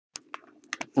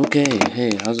Okay,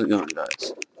 hey, how's it going,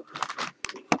 guys?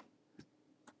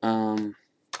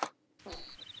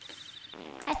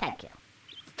 Thank you.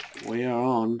 We are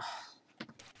on.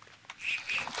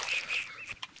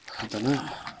 I don't know.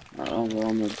 Oh, we're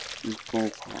on the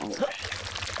golf cart, aren't we?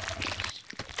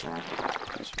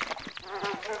 This way.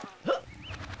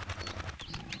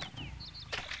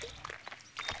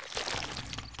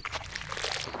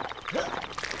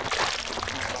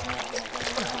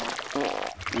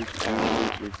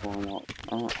 We've fallen up.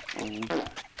 Oh.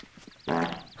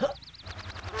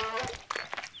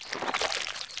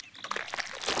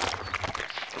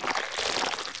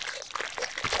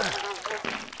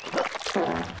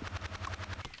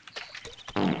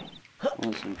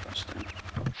 That's interesting.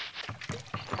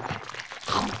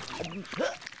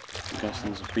 I guess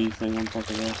there's a bee thing on top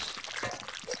of this.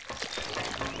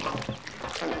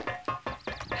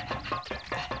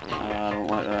 I don't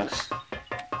like this.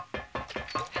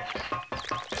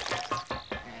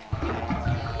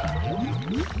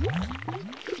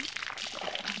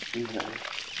 Okay.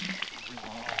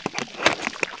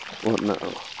 What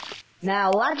now?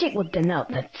 Now, logic would denote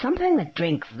that something that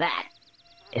drinks that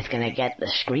is gonna get the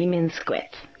screaming squid.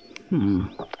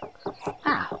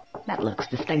 Ah, that looks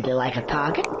distinctly like a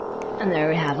target. And there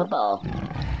we have a bowl.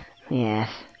 Yes,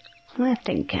 I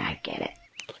think I get it.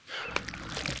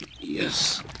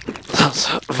 Yes. That's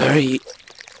very...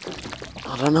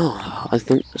 I don't know. I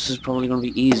think this is probably going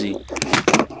to be easy.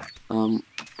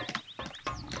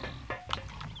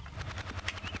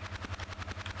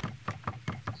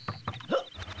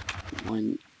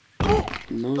 When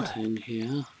noting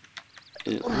here,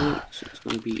 it looks it's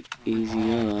going to be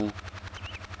easier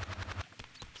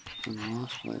than the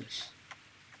last place.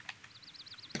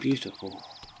 Beautiful.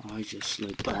 I just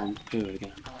slid down poo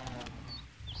again.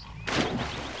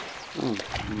 Oh,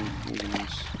 really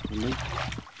nice. Really?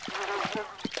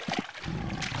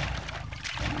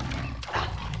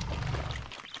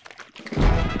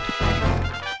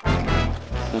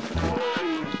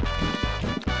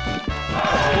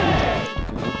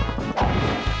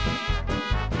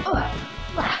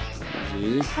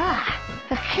 Ah,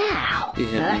 a cow.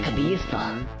 Yeah, Now, that could be useful.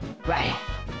 Right.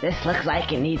 This looks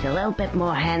like it needs a little bit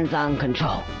more hands-on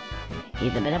control.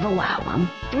 He's a bit of a wow,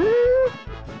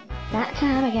 That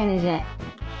time again, is it?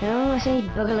 Oh, I see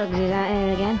Boogalugs is out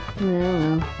here again.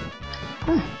 Oh,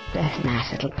 well. There's a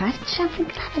nice little patch. I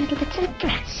think I'll have a little bit of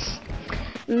grass.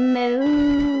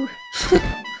 Moo.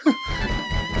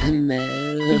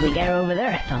 Moo. Did we get her over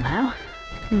there somehow?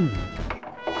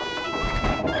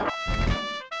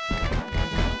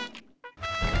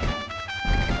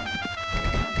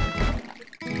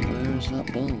 Where's that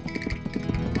ball?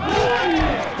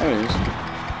 There it is.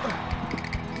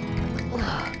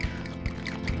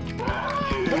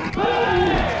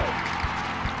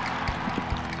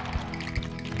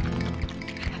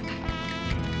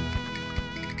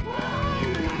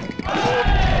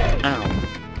 Ow.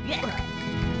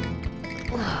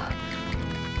 Whoa!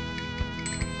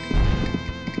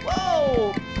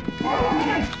 Whoa!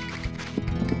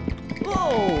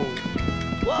 Whoa!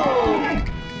 Whoa!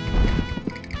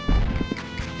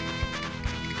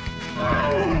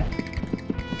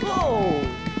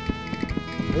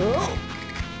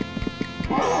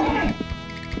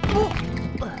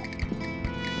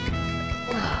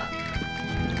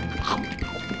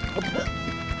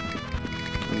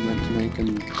 I'm meant to make him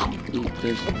eat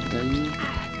this thing.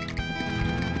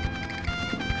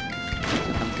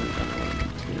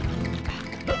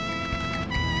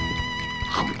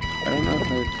 I don't know if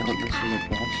I would count this as a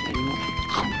boss or not.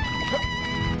 Come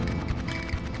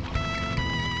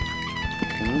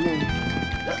on.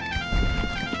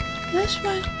 This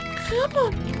way. Come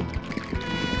on.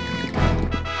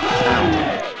 Ow.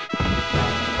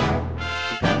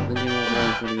 Okay, I think he was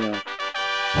going for the go.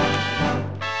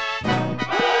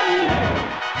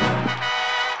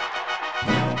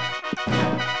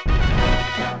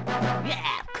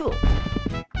 Yeah, cool.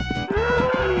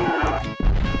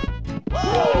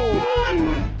 Whoa!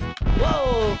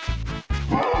 Whoa!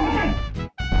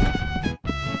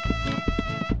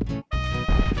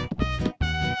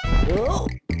 Whoa!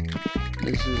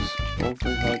 This is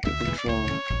awfully hard to control.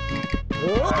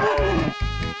 Whoa!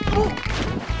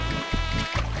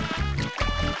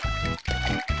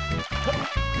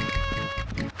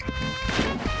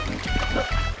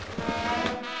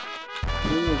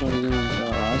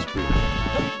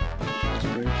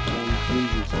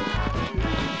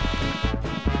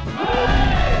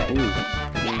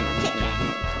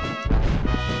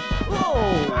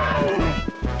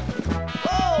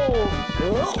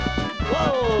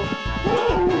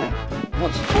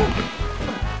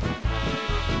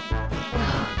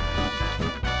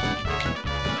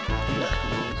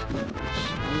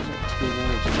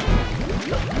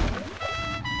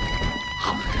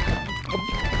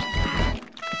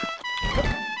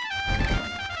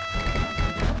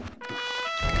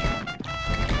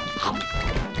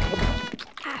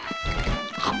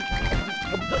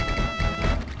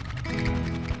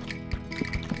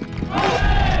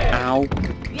 Ow!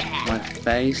 My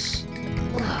face.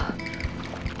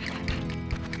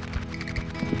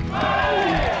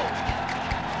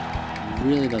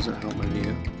 Really doesn't help my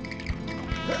view.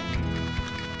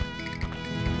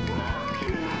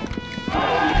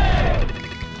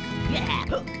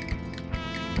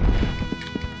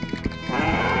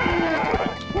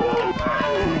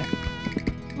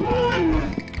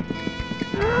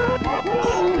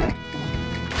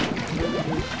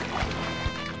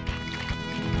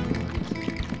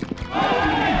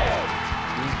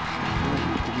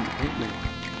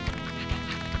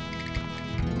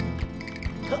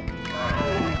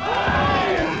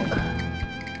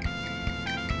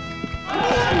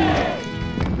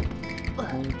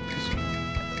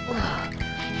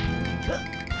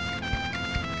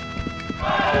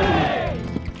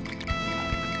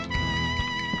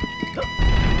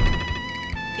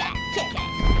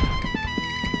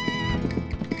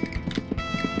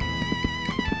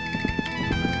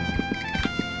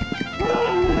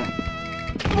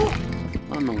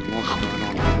 I don't know what's going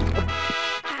on.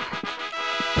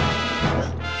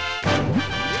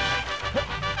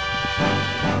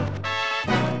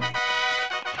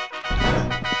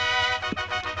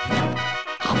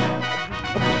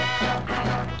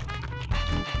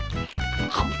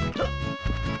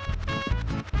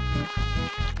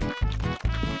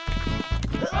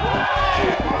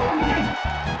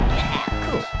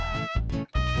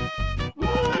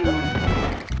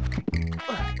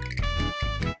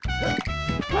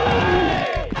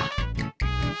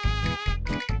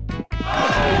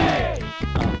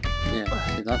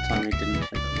 That time he didn't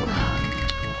hit me.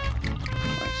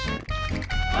 Let's see.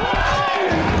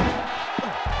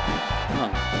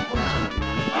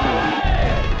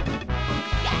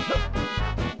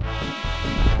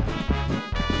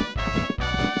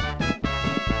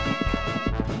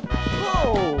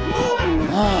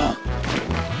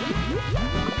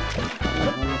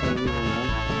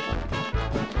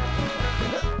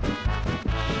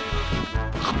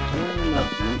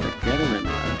 Get him in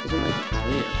there. It doesn't make it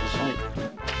clear. It's like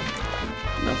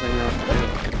nothing else to do.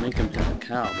 I could make him hit the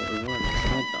cow, but we weren't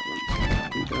tried that one, so I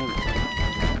couldn't do anything.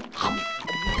 I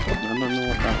don't know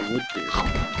what that would do.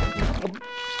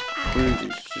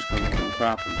 Bruges just gonna make him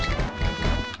crap himself.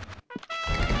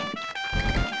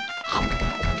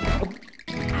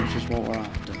 Which is what we're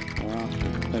after. We're after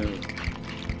poo.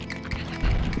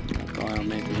 That guy will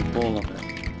make us a ball of it.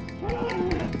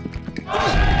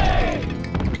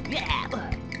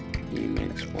 He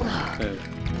makes one poo.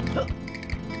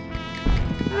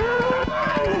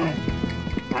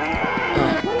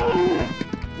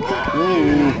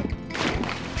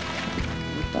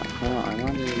 What the hell? I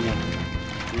landed in the...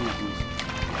 Jesus.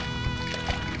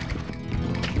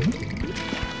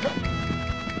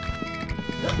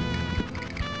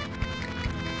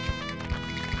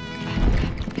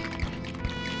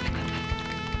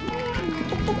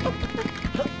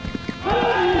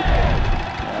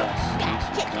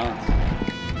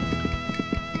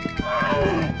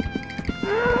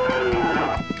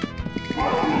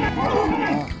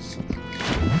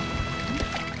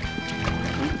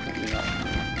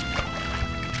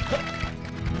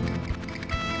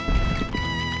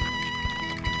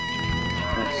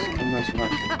 Almost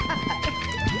right.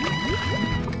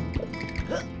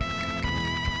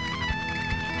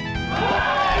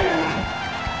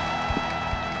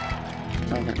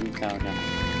 Don't let me fall down.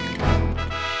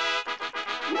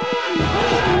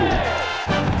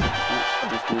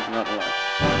 Just move right away.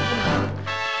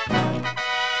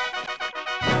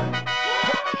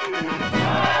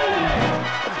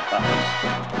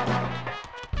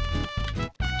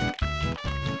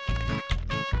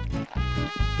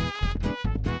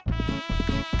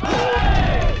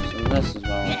 This is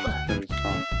where I want to put his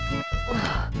from.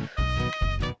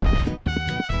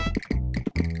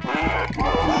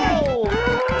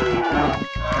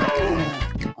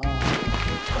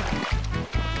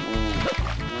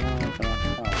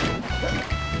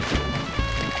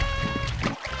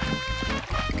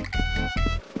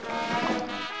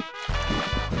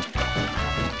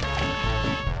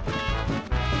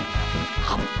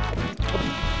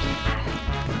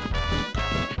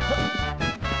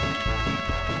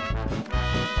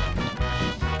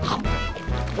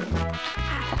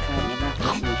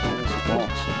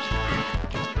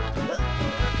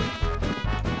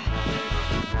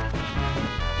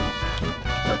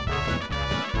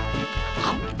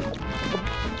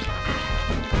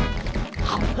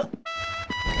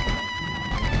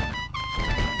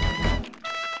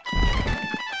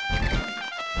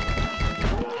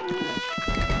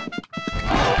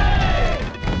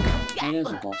 It is a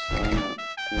boss though, isn't it?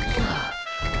 'Cause...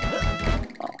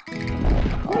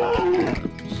 oh,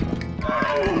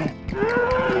 I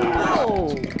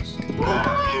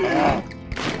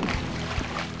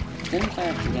think I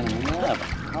have to get him there, but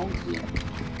how do you...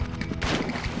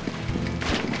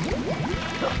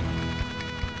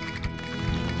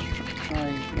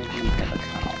 Try making him hit a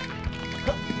cow.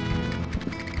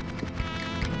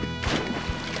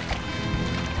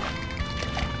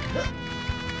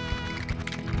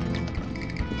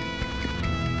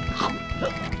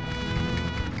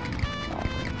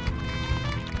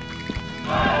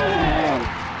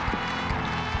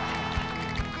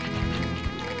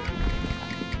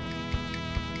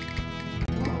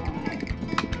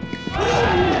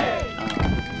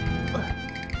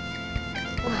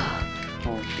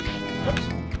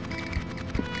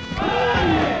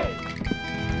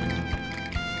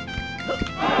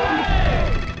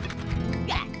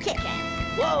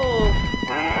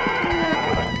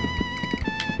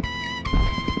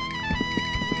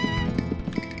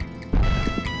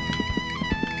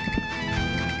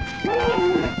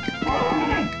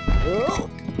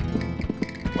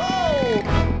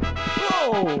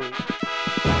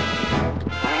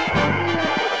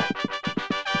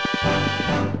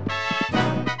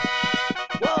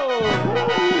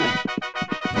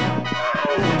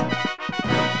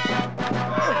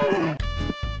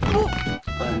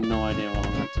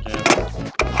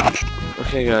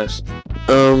 Okay guys,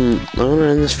 I'm gonna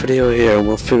end this video here and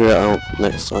we'll figure it out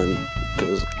next time,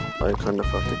 because I kind of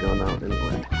have to go now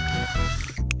anyway.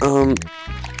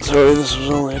 Sorry this was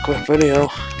only a quick video.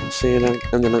 See you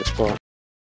in the next part.